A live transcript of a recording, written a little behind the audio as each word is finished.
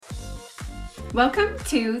Welcome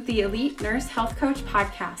to the Elite Nurse Health Coach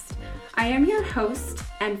Podcast. I am your host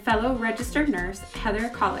and fellow registered nurse, Heather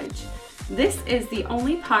College. This is the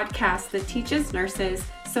only podcast that teaches nurses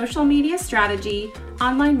social media strategy,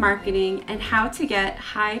 online marketing, and how to get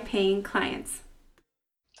high-paying clients.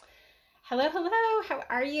 Hello, how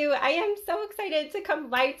are you? I am so excited to come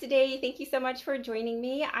live today. Thank you so much for joining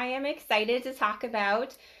me. I am excited to talk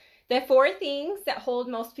about the 4 things that hold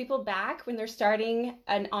most people back when they're starting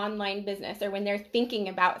an online business or when they're thinking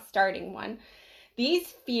about starting one. These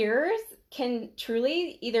fears can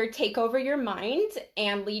truly either take over your mind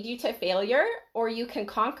and lead you to failure, or you can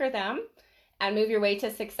conquer them and move your way to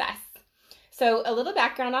success. So a little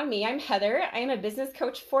background on me. I'm Heather. I am a business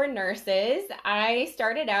coach for nurses. I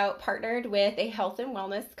started out partnered with a health and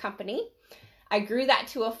wellness company. I grew that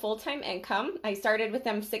to a full-time income. I started with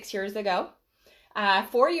them 6 years ago.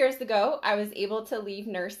 4 years ago, I was able to leave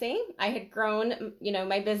nursing. I had grown,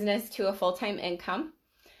 my business to a full-time income.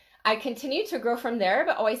 I continued to grow from there,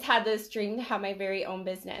 but always had this dream to have my very own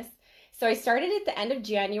business. So I started at the end of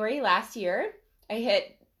January last year. I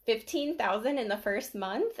hit 15,000 in the first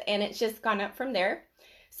month, and it's just gone up from there.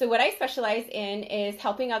 So what I specialize in is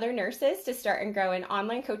helping other nurses to start and grow an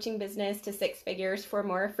online coaching business to 6 figures for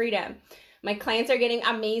more freedom. My clients are getting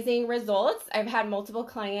amazing results. I've had multiple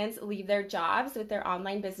clients leave their jobs with their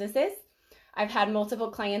online businesses. I've had multiple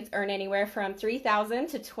clients earn anywhere from $3,000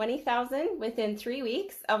 to $20,000 within 3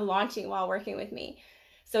 weeks of launching while working with me.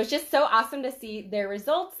 So it's just so awesome to see their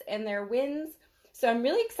results and their wins. So I'm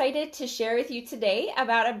really excited to share with you today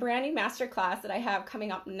about a brand new masterclass that I have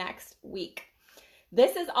coming up next week.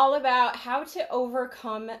 This is all about how to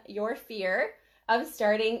overcome your fear of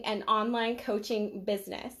starting an online coaching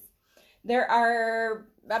business. There are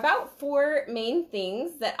about 4 main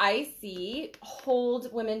things that I see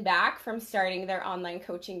hold women back from starting their online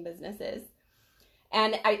coaching businesses.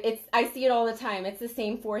 And I see it all the time. It's the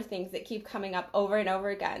same 4 things that keep coming up over and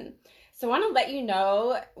over again. So I want to let you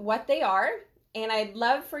know what they are, and I'd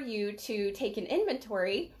love for you to take an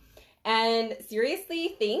inventory and seriously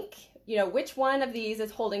think, which one of these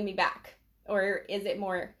is holding me back, or is it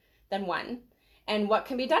more than one, and what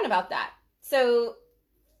can be done about that. So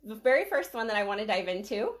the very first one that I want to dive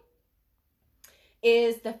into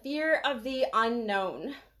is the fear of the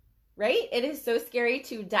unknown, right? It is so scary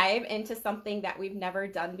to dive into something that we've never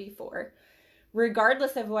done before,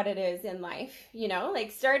 regardless of what it is in life. Like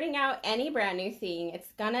starting out any brand new thing,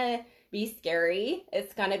 it's gonna be scary.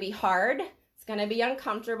 It's gonna be hard. It's gonna be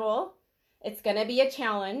uncomfortable. It's gonna be a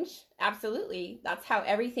challenge. Absolutely. That's how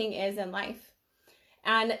everything is in life.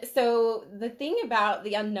 And so the thing about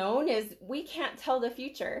the unknown is we can't tell the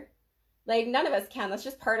future. Like none of us can. That's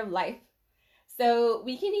just part of life. So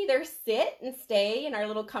we can either sit and stay in our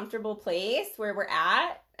little comfortable place where we're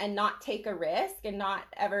at and not take a risk and not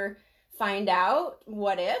ever find out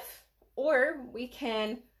what if, or we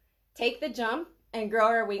can take the jump and grow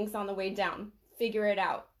our wings on the way down, figure it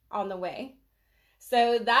out on the way.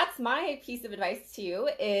 So that's my piece of advice to you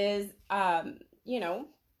is,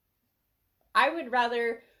 I would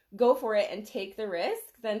rather go for it and take the risk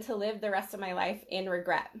than to live the rest of my life in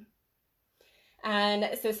regret. And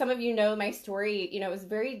so some of you know my story. It was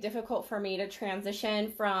very difficult for me to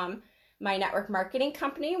transition from my network marketing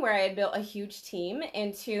company where I had built a huge team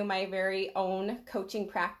into my very own coaching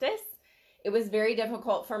practice. It was very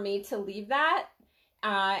difficult for me to leave that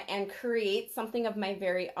and create something of my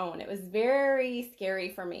very own. It was very scary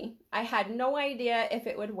for me. I had no idea if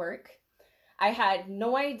it would work. I had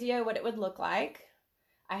no idea what it would look like.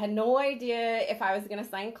 I had no idea if I was going to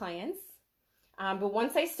sign clients. But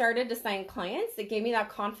once I started to sign clients, it gave me that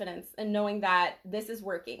confidence in knowing that this is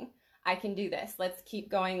working. I can do this. Let's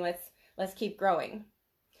keep going. Let's keep growing.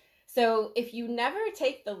 So if you never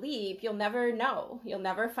take the leap, you'll never know. You'll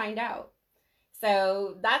never find out.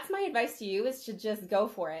 So that's my advice to you, is to just go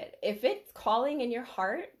for it. If it's calling in your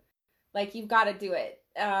heart, like you've got to do it.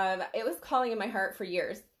 It was calling in my heart for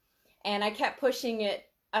years. And I kept pushing it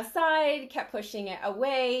aside, kept pushing it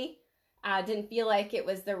away. Didn't feel like it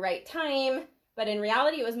was the right time. But in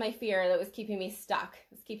reality, it was my fear that was keeping me stuck.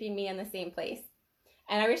 It was keeping me in the same place.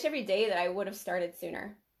 And I wish every day that I would have started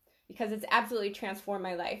sooner, because it's absolutely transformed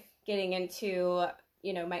my life getting into,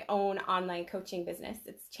 my own online coaching business.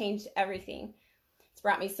 It's changed everything. It's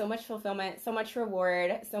brought me so much fulfillment, so much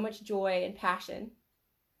reward, so much joy and passion.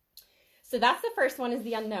 So that's the first one, is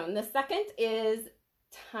the unknown. The second is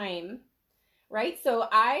time, right? So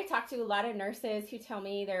I talk to a lot of nurses who tell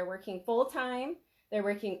me they're working full-time, they're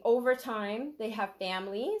working overtime, they have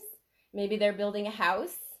families, maybe they're building a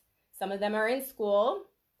house, some of them are in school,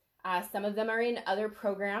 some of them are in other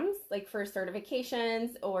programs like for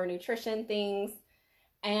certifications or nutrition things,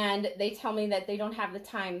 and they tell me that they don't have the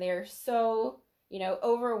time. They're so,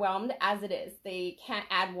 overwhelmed as it is. They can't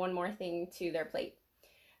add one more thing to their plate.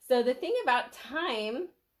 So the thing about time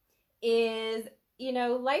is,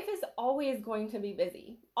 life is always going to be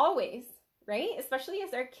busy. Always, right? Especially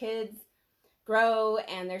as our kids grow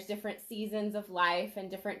and there's different seasons of life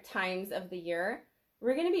and different times of the year.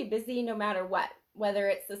 We're going to be busy no matter what. Whether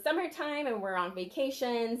it's the summertime and we're on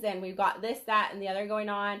vacations and we've got this, that, and the other going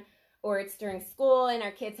on, or it's during school and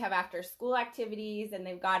our kids have after school activities and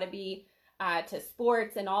they've got to be to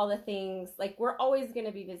sports and all the things. Like, we're always going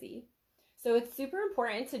to be busy. So it's super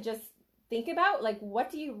important to just think about, like,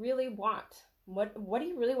 what do you really want? What do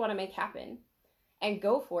you really want to make happen? And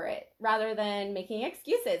go for it, rather than making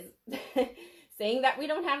excuses, saying that we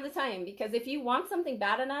don't have the time. Because if you want something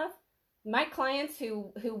bad enough, my clients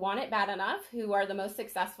who want it bad enough, who are the most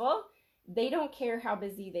successful, they don't care how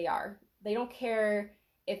busy they are. They don't care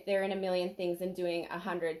if they're in a million things and doing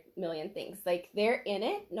 100 million things. Like, they're in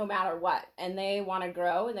it no matter what, and they want to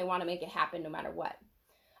grow and they want to make it happen no matter what.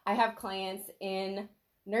 I have clients in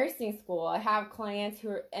nursing school. I have clients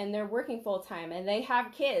and they're working full time and they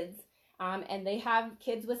have kids, and they have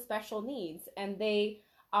kids with special needs, and they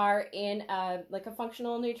are in a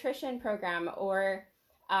functional nutrition program or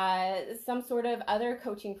some sort of other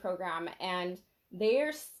coaching program, and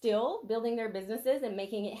they're still building their businesses and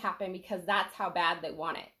making it happen because that's how bad they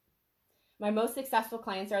want it. My most successful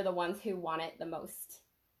clients are the ones who want it the most,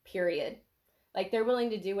 period. Like, they're willing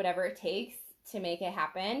to do whatever it takes to make it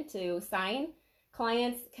happen, to sign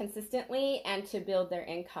clients consistently and to build their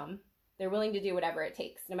income. They're willing to do whatever it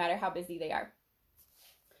takes, no matter how busy they are.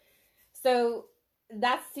 So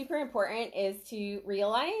that's super important, is to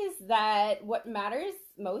realize that what matters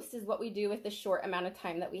most is what we do with the short amount of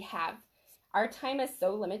time that we have. Our time is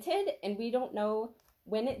so limited, and we don't know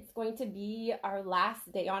when it's going to be our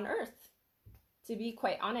last day on earth. To be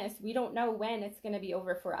quite honest, we don't know when it's going to be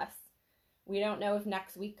over for us. We don't know if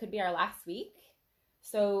next week could be our last week.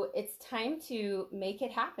 So it's time to make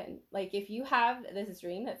it happen. Like, if you have this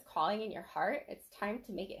dream that's calling in your heart, it's time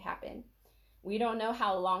to make it happen. We don't know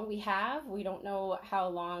how long we have. We don't know how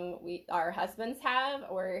long our husbands have,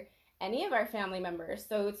 or any of our family members.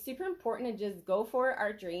 So it's super important to just go for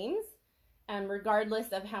our dreams, and regardless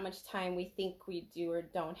of how much time we think we do or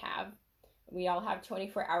don't have. We all have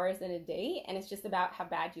 24 hours in a day, and it's just about how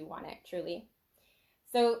bad you want it, truly.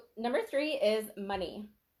 So number 3 is money,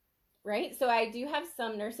 right? So I do have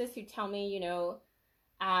some nurses who tell me,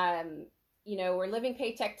 we're living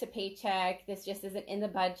paycheck to paycheck. This just isn't in the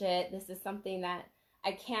budget. This is something that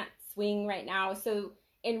I can't swing right now. So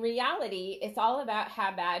in reality, it's all about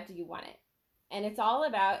how bad do you want it? And it's all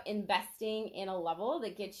about investing in a level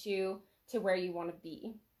that gets you to where you want to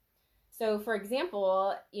be. So for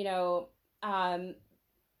example,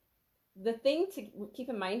 the thing to keep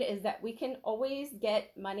in mind is that we can always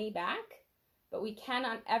get money back, but we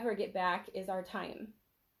cannot ever get back is our time.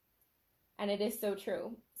 And it is so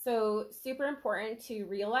true. So super important to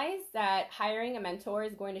realize that hiring a mentor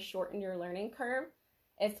is going to shorten your learning curve.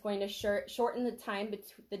 It's going to shorten the time,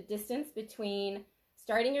 the distance between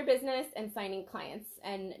starting your business and signing clients,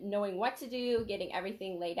 and knowing what to do, getting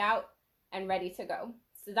everything laid out and ready to go.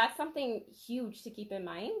 So that's something huge to keep in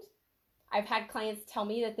mind. I've had clients tell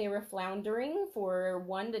me that they were floundering for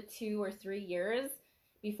 1 to 2 or 3 years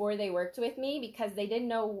before they worked with me because they didn't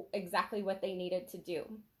know exactly what they needed to do.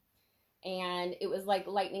 And it was like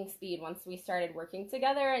lightning speed once we started working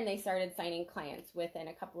together, and they started signing clients within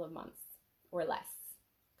a couple of months or less,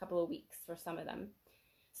 a couple of weeks for some of them.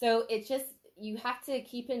 So it's just, you have to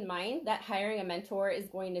keep in mind that hiring a mentor is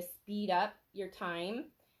going to speed up your time,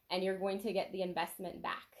 and you're going to get the investment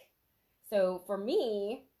back. So for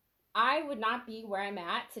me, I would not be where I'm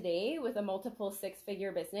at today with a multiple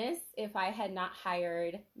 6-figure business if I had not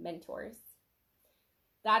hired mentors.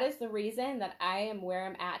 That is the reason that I am where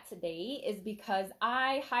I'm at today, is because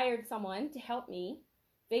I hired someone to help me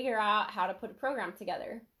figure out how to put a program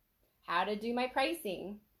together, how to do my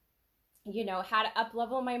pricing, how to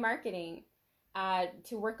up-level my marketing,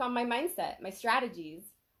 to work on my mindset, my strategies.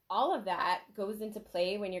 All of that goes into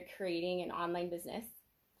play when you're creating an online business.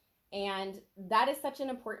 And that is such an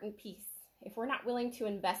important piece. If we're not willing to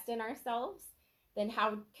invest in ourselves, then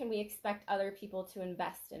how can we expect other people to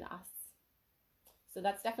invest in us? So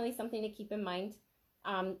that's definitely something to keep in mind.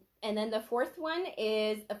 And then the 4th one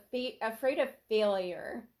is afraid of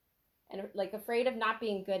failure, and afraid of not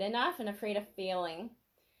being good enough and afraid of failing.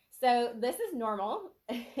 So this is normal.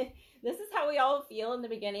 This is how we all feel in the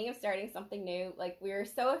beginning of starting something new. Like, we're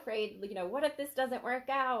so afraid, what if this doesn't work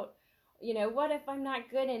out? What if I'm not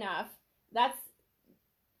good enough? That's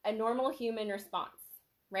a normal human response,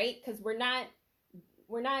 right? Because we're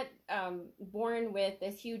we're not born with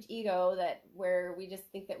this huge ego that where we just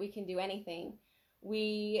think that we can do anything.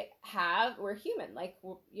 We're human. Like,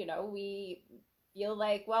 you know, we feel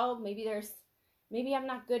like, well, maybe I'm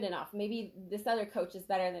not good enough. Maybe this other coach is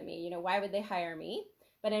better than me. You know, why would they hire me?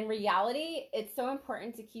 But in reality, it's so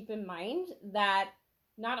important to keep in mind that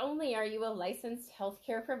not only are you a licensed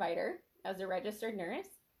healthcare provider as a registered nurse,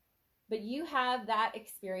 but you have that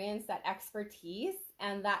experience, that expertise,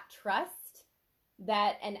 and that trust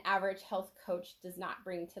that an average health coach does not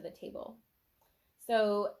bring to the table.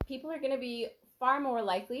 So people are going to be far more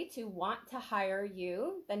likely to want to hire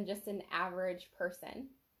you than just an average person.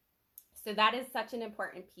 So that is such an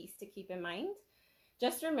important piece to keep in mind.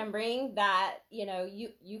 Just remembering that, you know,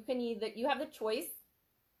 you have the choice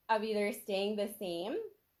of either staying the same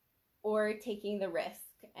or taking the risk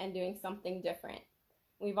and doing something different.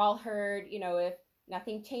 We've all heard, you know, if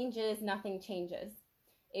nothing changes, nothing changes.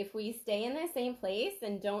 If we stay in the same place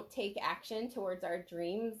and don't take action towards our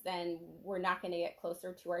dreams, then we're not going to get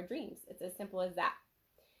closer to our dreams. It's as simple as that.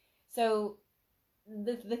 So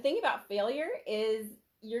the thing about failure is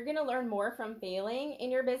you're going to learn more from failing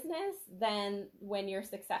in your business than when you're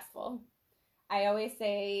successful. I always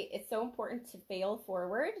say it's so important to fail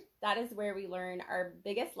forward. That is where we learn our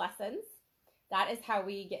biggest lessons. That is how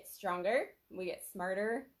we get stronger, we get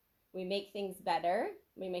smarter, we make things better,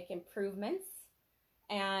 we make improvements.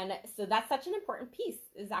 And so that's such an important piece,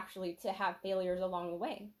 is actually to have failures along the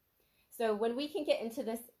way. So when we can get into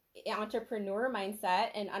this entrepreneur mindset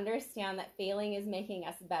and understand that failing is making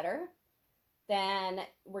us better, then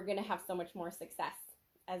we're going to have so much more success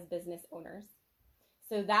as business owners.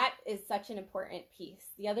 So that is such an important piece.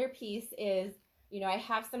 The other piece is, you know, I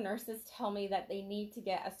have some nurses tell me that they need to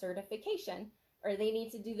get a certification, or they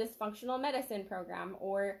need to do this functional medicine program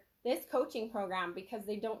or this coaching program because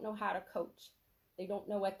they don't know how to coach. They don't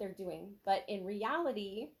know what they're doing. But in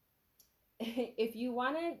reality, if you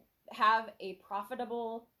want to have a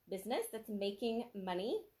profitable business that's making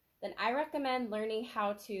money, then I recommend learning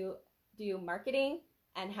how to do marketing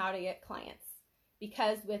and how to get clients.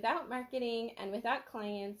 Because without marketing and without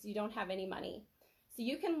clients, you don't have any money. So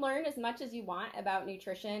you can learn as much as you want about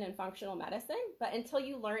nutrition and functional medicine, but until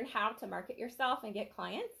you learn how to market yourself and get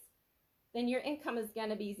clients, then your income is going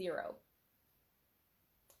to be zero.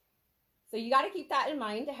 So you got to keep that in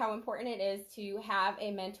mind, how important it is to have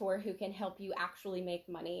a mentor who can help you actually make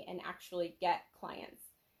money and actually get clients.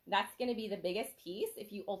 That's going to be the biggest piece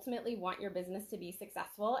if you ultimately want your business to be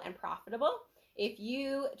successful and profitable. If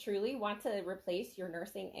you truly want to replace your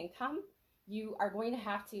nursing income, you are going to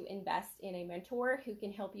have to invest in a mentor who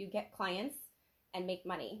can help you get clients and make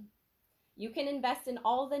money. You can invest in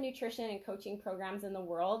all the nutrition and coaching programs in the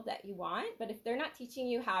world that you want, but if they're not teaching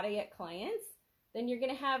you how to get clients, then you're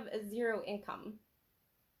going to have a zero income.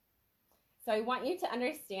 So I want you to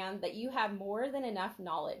understand that you have more than enough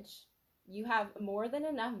knowledge. You have more than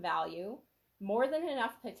enough value, more than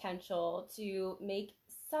enough potential to make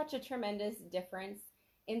such a tremendous difference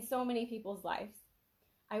in so many people's lives.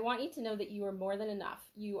 I want you to know that you are more than enough.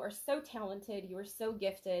 You are so talented. You are so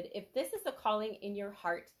gifted. If this is a calling in your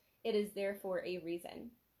heart, it is there for a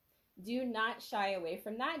reason. Do not shy away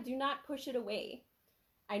from that. Do not push it away.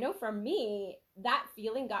 I know for me, that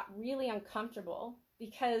feeling got really uncomfortable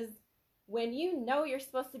because when you know you're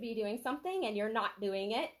supposed to be doing something and you're not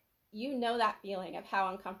doing it, you know that feeling of how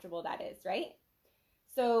uncomfortable that is, right?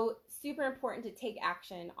 So super important to take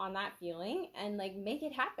action on that feeling and make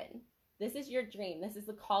it happen. This is your dream. This is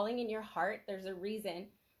the calling in your heart. There's a reason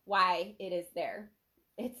why it is there.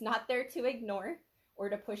 It's not there to ignore or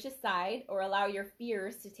to push aside or allow your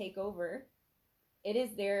fears to take over. It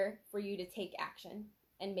is there for you to take action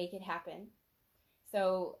and make it happen.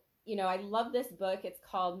 So, I love this book. It's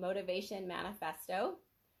called Motivation Manifesto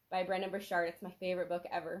by Brendon Burchard. It's my favorite book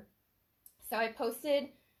ever. So I posted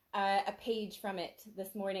a page from it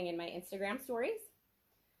this morning in my Instagram stories,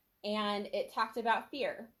 and it talked about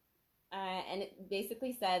fear. And it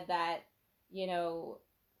basically said that,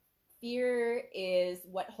 fear is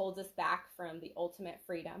what holds us back from the ultimate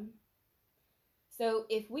freedom. So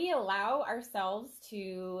if we allow ourselves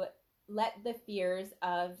to let the fears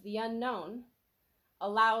of the unknown,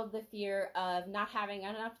 allow the fear of not having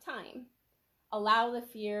enough time, allow the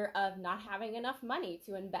fear of not having enough money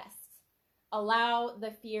to invest, allow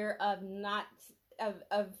the fear of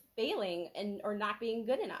failing or not being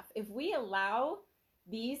good enough. If we allow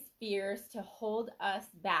these fears to hold us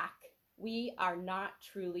back, we are not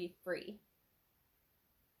truly free.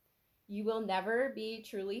 You will never be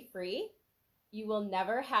truly free. You will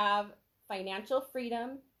never have financial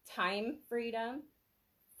freedom, time freedom,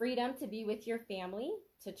 freedom to be with your family,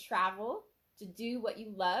 to travel, to do what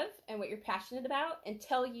you love and what you're passionate about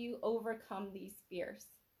until you overcome these fears.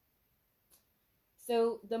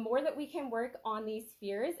 So the more that we can work on these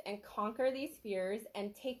fears and conquer these fears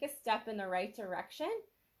and take a step in the right direction,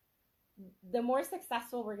 the more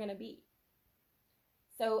successful we're going to be.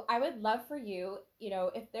 So I would love for you,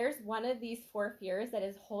 if there's one of these 4 fears that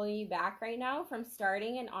is holding you back right now from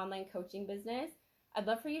starting an online coaching business, I'd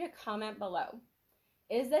love for you to comment below.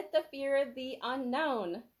 Is it the fear of the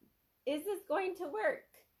unknown? Is this going to work?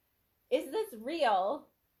 Is this real?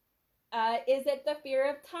 Is it the fear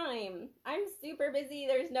of time? I'm super busy.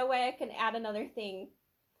 There's no way I can add another thing.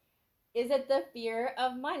 Is it the fear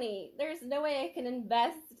of money? There's no way I can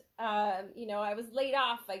invest. I was laid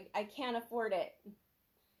off. I can't afford it.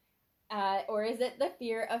 Or is it the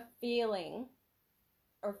fear of failing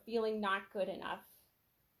or feeling not good enough?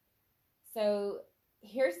 So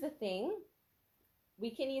here's the thing. We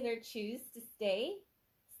can either choose to stay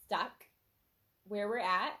stuck where we're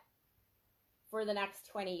at for the next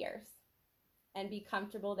 20 years and be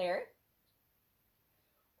comfortable there,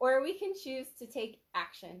 or we can choose to take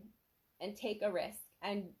action and take a risk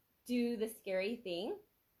and do the scary thing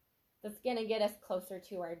that's going to get us closer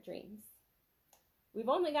to our dreams. We've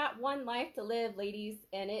only got one life to live, ladies,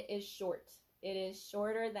 and it is short. It is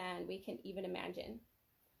shorter than we can even imagine.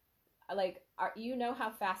 You know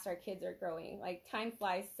how fast our kids are growing. Time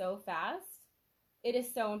flies so fast. It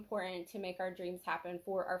is so important to make our dreams happen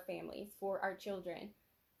for our families, for our children,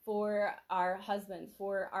 for our husbands,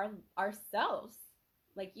 for ourselves.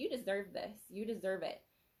 You deserve this. You deserve it.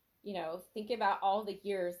 Think about all the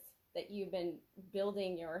years that you've been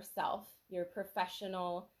building yourself, your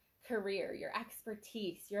professional career, your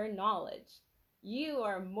expertise, your knowledge. You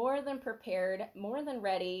are more than prepared, more than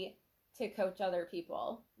ready to coach other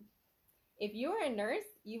people. If you're a nurse,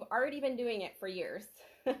 you've already been doing it for years.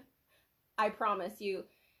 I promise you.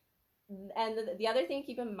 And the other thing to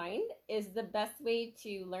keep in mind is the best way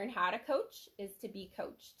to learn how to coach is to be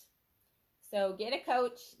coached. So get a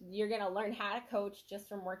coach. You're going to learn how to coach just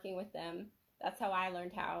from working with them. That's how I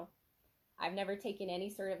learned how. I've never taken any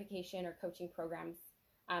certification or coaching programs.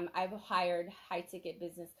 I've hired high-ticket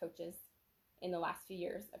business coaches in the last few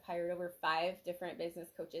years. I've hired over 5 different business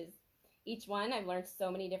coaches. Each one I've learned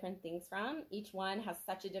so many different things from. Each one has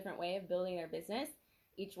such a different way of building their business.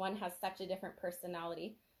 Each one has such a different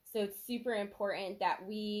personality. So it's super important that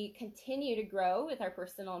we continue to grow with our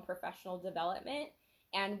personal and professional development,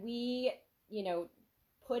 and we,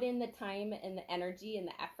 put in the time and the energy and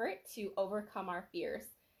the effort to overcome our fears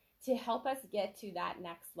to help us get to that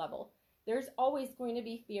next level. There's always going to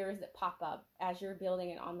be fears that pop up as you're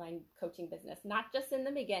building an online coaching business, not just in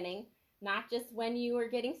the beginning, not just when you are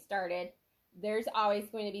getting started. There's always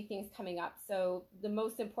going to be things coming up. So the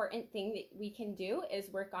most important thing that we can do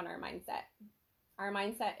is work on our mindset. Our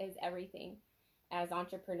mindset is everything as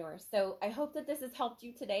entrepreneurs. So I hope that this has helped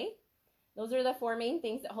you today. Those are the 4 main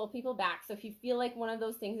things that hold people back. So if you feel like one of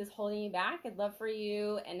those things is holding you back, I'd love for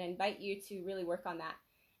you and invite you to really work on that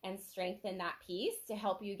and strengthen that piece to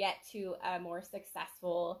help you get to a more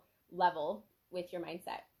successful level with your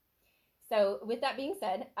mindset. So with that being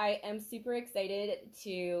said, I am super excited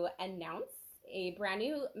to announce a brand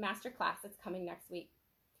new masterclass that's coming next week.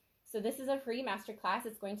 So this is a free masterclass.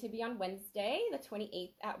 It's going to be on Wednesday, the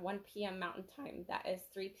 28th at 1 p.m. Mountain Time. That is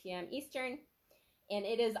 3 p.m. Eastern. And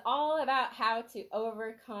it is all about how to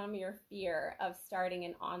overcome your fear of starting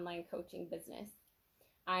an online coaching business.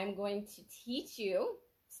 I'm going to teach you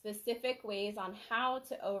specific ways on how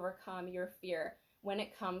to overcome your fear when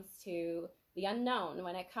it comes to the unknown,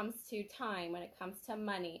 when it comes to time, when it comes to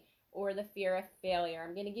money, or the fear of failure.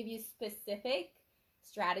 I'm going to give you specific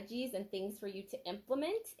strategies and things for you to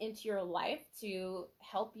implement into your life to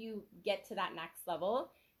help you get to that next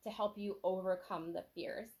level, to help you overcome the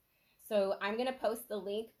fears. So I'm going to post the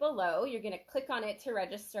link below. You're going to click on it to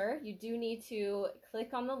register. You do need to click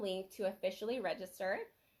on the link to officially register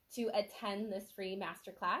to attend this free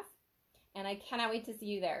masterclass. And I cannot wait to see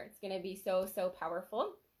you there. It's going to be so, so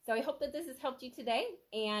powerful. So I hope that this has helped you today,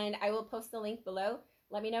 and I will post the link below.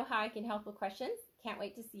 Let me know how I can help with questions. Can't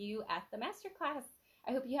wait to see you at the masterclass.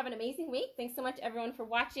 I hope you have an amazing week. Thanks so much, everyone, for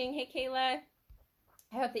watching. Hey, Kayla.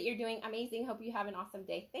 I hope that you're doing amazing. Hope you have an awesome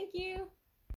day. Thank you.